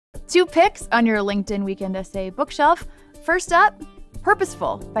2 picks on your LinkedIn Weekend Essay bookshelf. First up,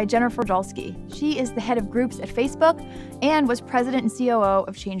 Purposeful by Jennifer Dolsky. She is the head of groups at Facebook and was president and COO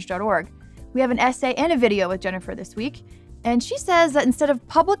of Change.org. We have an essay and a video with Jennifer this week, and she says that instead of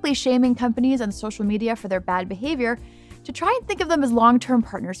publicly shaming companies on social media for their bad behavior, to try and think of them as long-term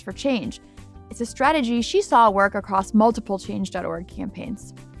partners for change. It's a strategy she saw work across multiple Change.org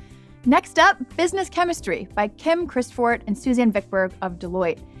campaigns. Next up, Business Chemistry by Kim Christfort and Suzanne Vickberg of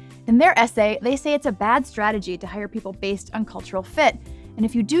Deloitte. In their essay, they say it's a bad strategy to hire people based on cultural fit, and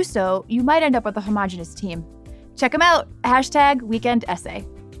if you do so, you might end up with a homogenous team. Check them out, #WeekendEssay.